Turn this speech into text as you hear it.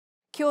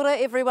Kia ora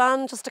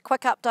everyone, just a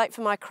quick update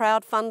for my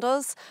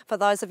crowdfunders. For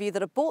those of you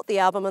that have bought the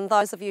album and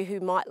those of you who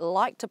might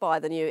like to buy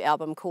the new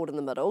album Caught in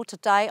the Middle,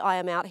 today I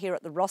am out here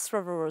at the Ross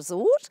River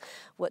Resort,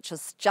 which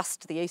is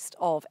just to the east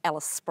of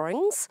Alice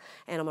Springs,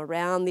 and I'm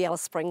around the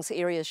Alice Springs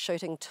area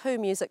shooting 2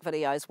 music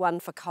videos, one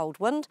for Cold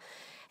Wind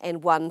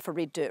and one for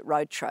Red Dirt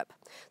Road Trip.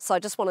 So I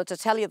just wanted to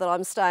tell you that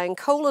I'm staying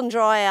cool and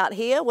dry out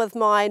here with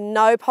my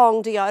No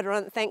PONG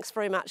deodorant. Thanks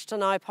very much to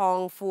No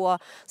PONG for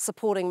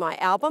supporting my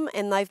album,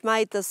 and they've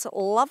made this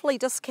lovely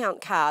discount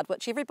card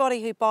which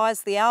everybody who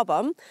buys the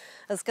album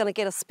is going to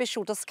get a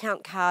special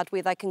discount card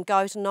where they can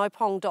go to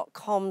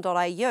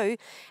nopong.com.au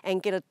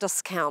and get a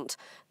discount.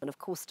 And of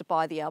course, to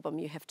buy the album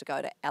you have to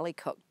go to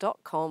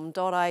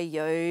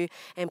allycook.com.au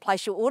and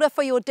place your order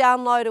for your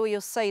download or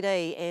your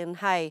CD, and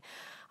hey,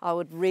 I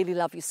would really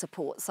love your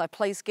support, so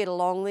please get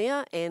along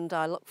there, and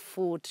I look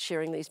forward to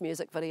sharing these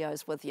music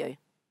videos with you.